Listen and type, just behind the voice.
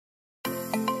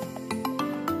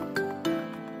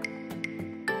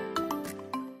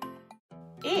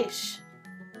Ish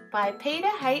by Peter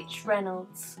H.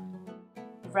 Reynolds.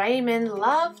 Raymond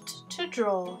loved to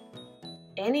draw.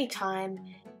 Anytime,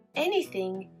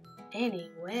 anything,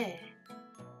 anywhere.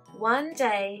 One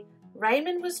day,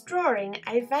 Raymond was drawing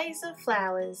a vase of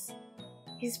flowers.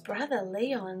 His brother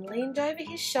Leon leaned over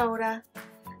his shoulder.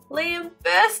 Liam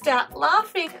burst out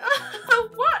laughing.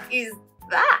 "What is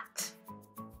that?"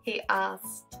 he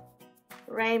asked.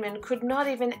 Raymond could not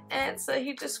even answer.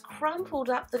 He just crumpled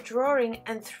up the drawing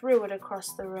and threw it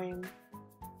across the room.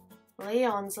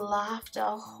 Leon's laughter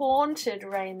haunted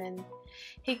Raymond.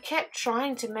 He kept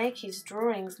trying to make his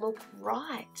drawings look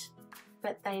right,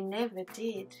 but they never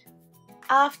did.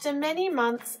 After many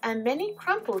months and many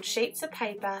crumpled sheets of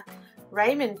paper,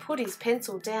 Raymond put his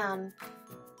pencil down.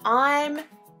 "I'm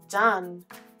done."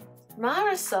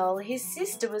 Marisol, his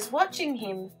sister, was watching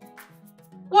him.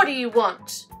 "What do you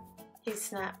want?" he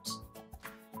snapped.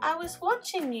 "I was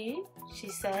watching you," she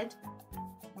said.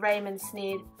 Raymond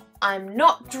sneered. "I'm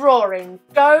not drawing.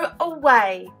 Go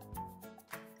away."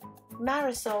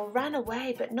 Marisol ran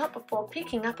away, but not before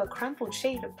picking up a crumpled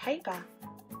sheet of paper.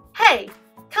 "Hey,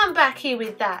 come back here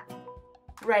with that."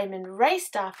 Raymond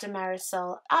raced after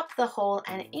Marisol up the hall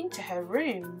and into her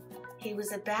room. He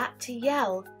was about to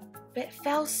yell, but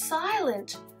fell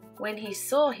silent when he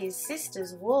saw his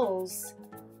sister's walls.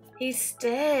 He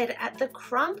stared at the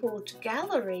crumpled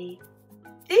gallery.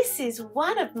 "This is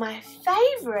one of my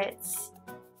favourites,"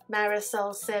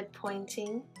 Marisol said,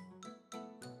 pointing.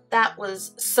 "That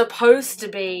was supposed to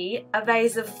be a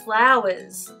vase of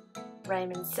flowers,"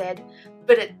 Raymond said,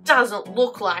 "but it doesn't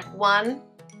look like one."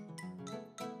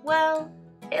 "Well,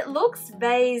 it looks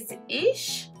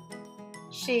vase-ish,"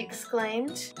 she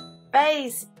exclaimed.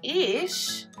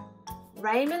 "Vase-ish?"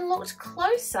 Raymond looked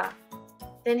closer.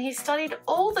 Then he studied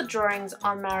all the drawings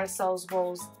on Marisol's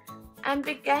walls and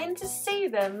began to see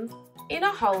them in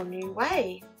a whole new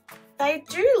way. "They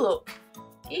do look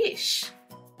ish,"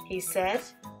 he said.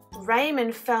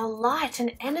 Raymond felt light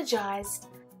and energized.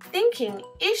 Thinking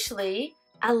ishly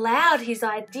allowed his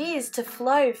ideas to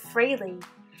flow freely.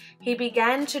 He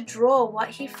began to draw what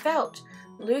he felt,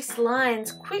 loose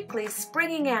lines quickly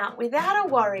springing out without a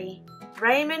worry.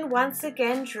 Raymond once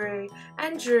again drew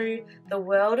and drew the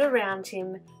world around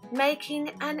him, making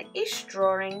an ish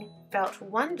drawing felt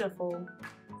wonderful.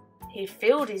 He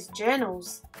filled his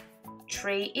journals.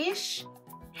 Tree-ish,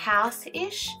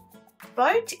 house-ish,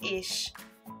 boat-ish,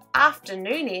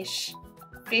 afternoon-ish,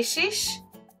 fish-ish,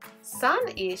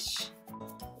 sun-ish.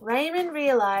 Raymond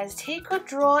realized he could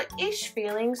draw ish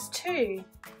feelings too.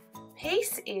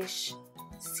 Peace-ish,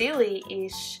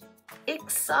 silly-ish,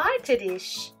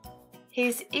 excited-ish.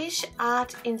 His ish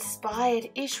art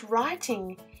inspired ish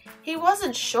writing. He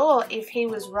wasn't sure if he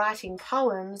was writing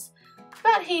poems,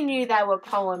 but he knew they were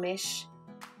poem-ish.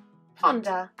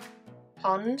 Ponder,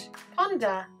 pond,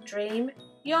 ponder, dream,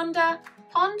 yonder,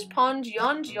 pond, pond,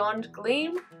 yond,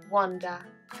 gleam, wander.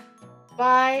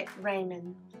 By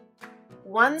Raymond.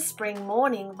 One spring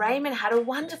morning, Raymond had a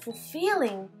wonderful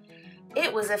feeling.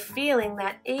 It was a feeling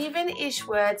that even ish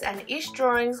words and ish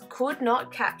drawings could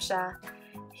not capture.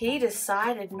 He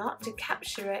decided not to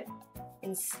capture it.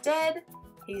 Instead,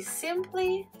 he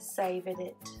simply savoured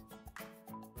it.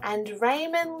 And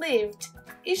Raymond lived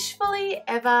ishfully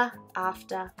ever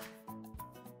after.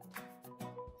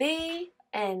 The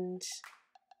end.